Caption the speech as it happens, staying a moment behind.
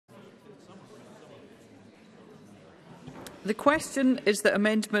The question is that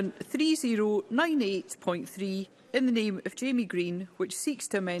Amendment 3098.3 in the name of Jamie Green, which seeks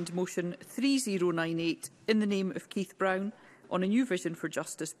to amend Motion 3098 in the name of Keith Brown on a new vision for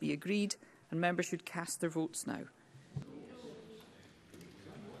justice, be agreed, and members should cast their votes now.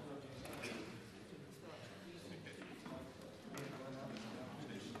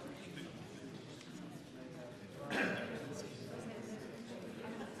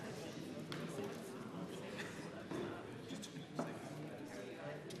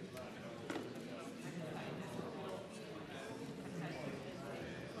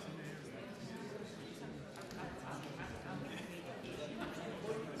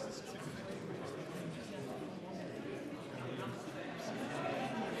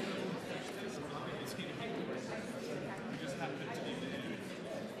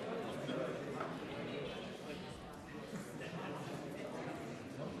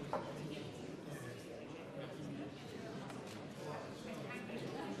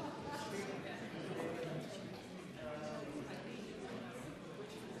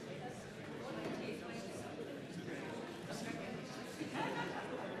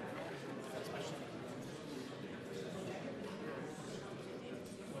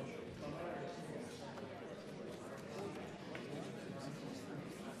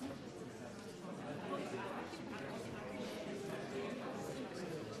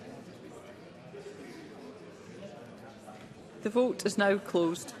 The vote is now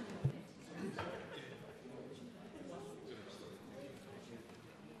closed.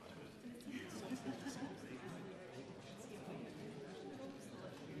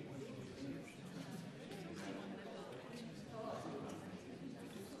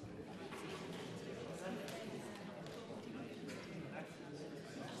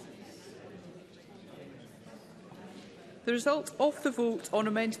 The result of the vote on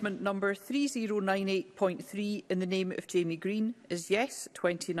amendment number 3098.3 in the name of Jamie Green is yes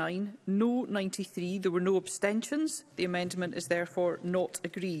 29, no 93. There were no abstentions. The amendment is therefore not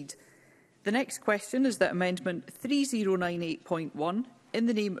agreed. The next question is that amendment 3098.1 in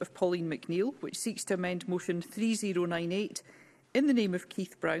the name of Pauline McNeill, which seeks to amend motion 3098 in the name of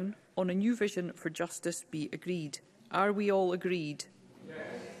Keith Brown on a new vision for justice, be agreed. Are we all agreed? Yes.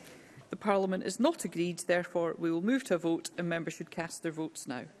 The Parliament is not agreed, therefore we will move to a vote and members should cast their votes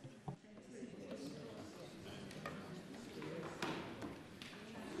now.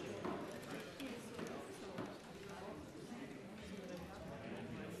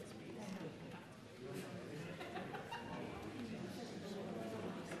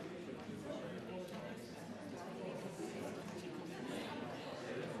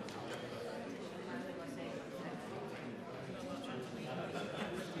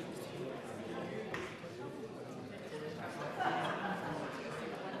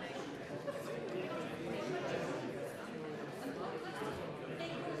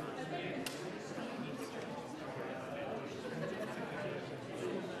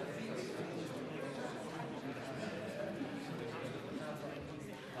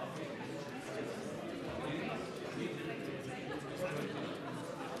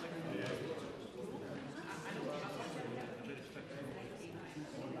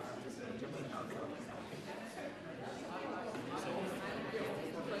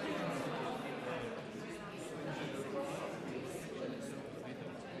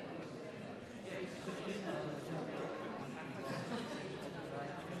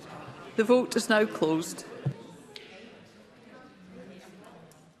 The vote is now closed.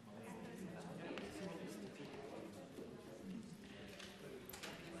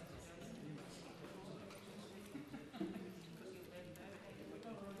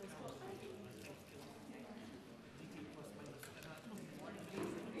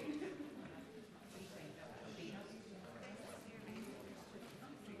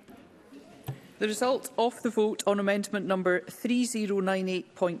 The result of the vote on amendment number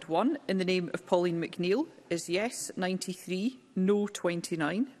 3098.1 in the name of Pauline McNeill is yes 93, no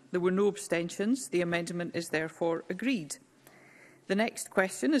 29. There were no abstentions. The amendment is therefore agreed. The next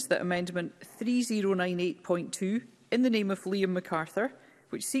question is that amendment 3098.2 in the name of Liam MacArthur,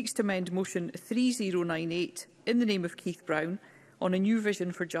 which seeks to amend motion 3098 in the name of Keith Brown on a new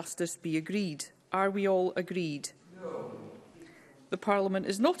vision for justice, be agreed. Are we all agreed? No. The Parliament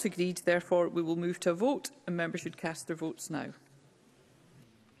is not agreed, therefore we will move to a vote and members should cast their votes now.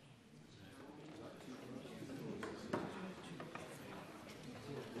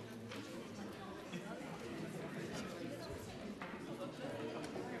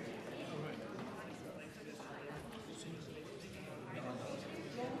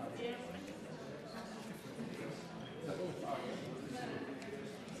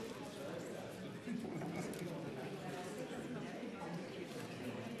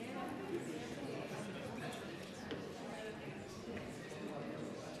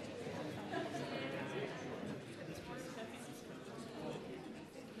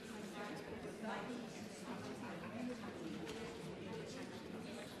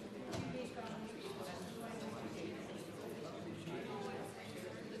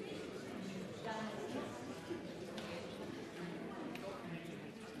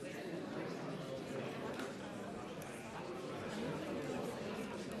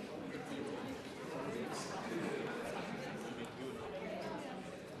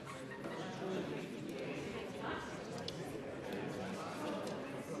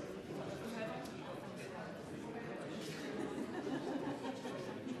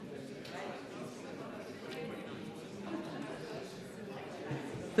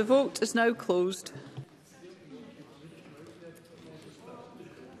 The vote is now closed.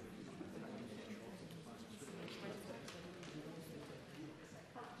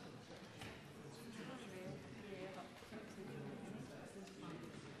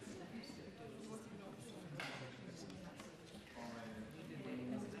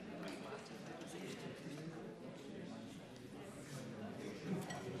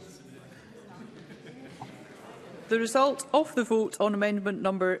 The result of the vote on amendment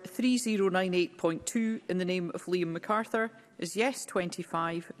number 3098.2 in the name of Liam MacArthur is yes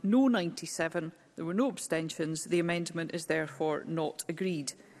 25, no 97. There were no abstentions. The amendment is therefore not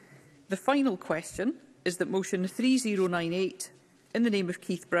agreed. The final question is that motion 3098 in the name of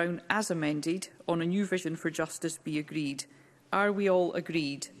Keith Brown as amended on a new vision for justice be agreed. Are we all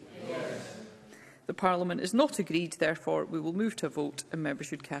agreed? Yes. The Parliament is not agreed. Therefore, we will move to a vote and members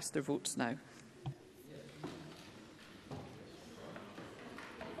should cast their votes now.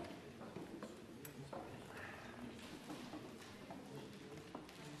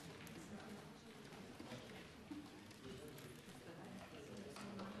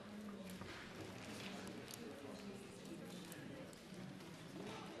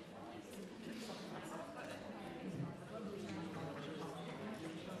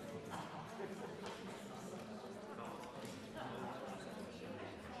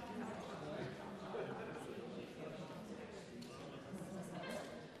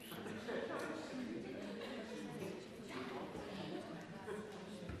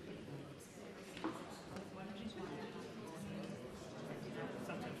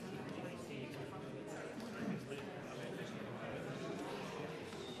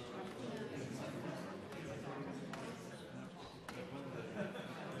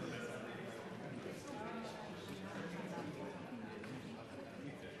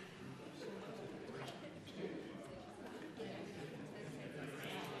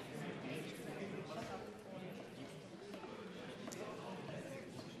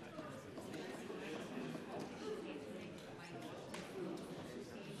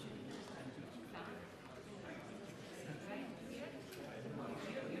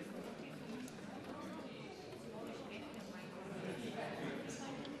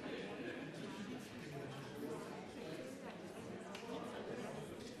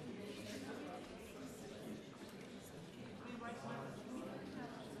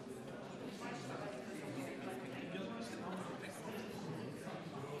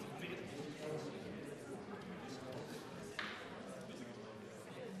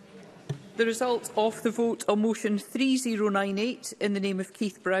 The result of the vote on motion 3098 in the name of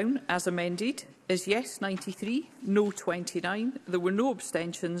Keith Brown as amended is yes 93, no 29. There were no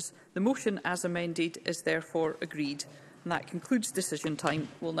abstentions. The motion as amended is therefore agreed. And that concludes decision time.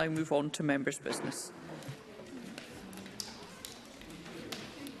 We'll now move on to members' business.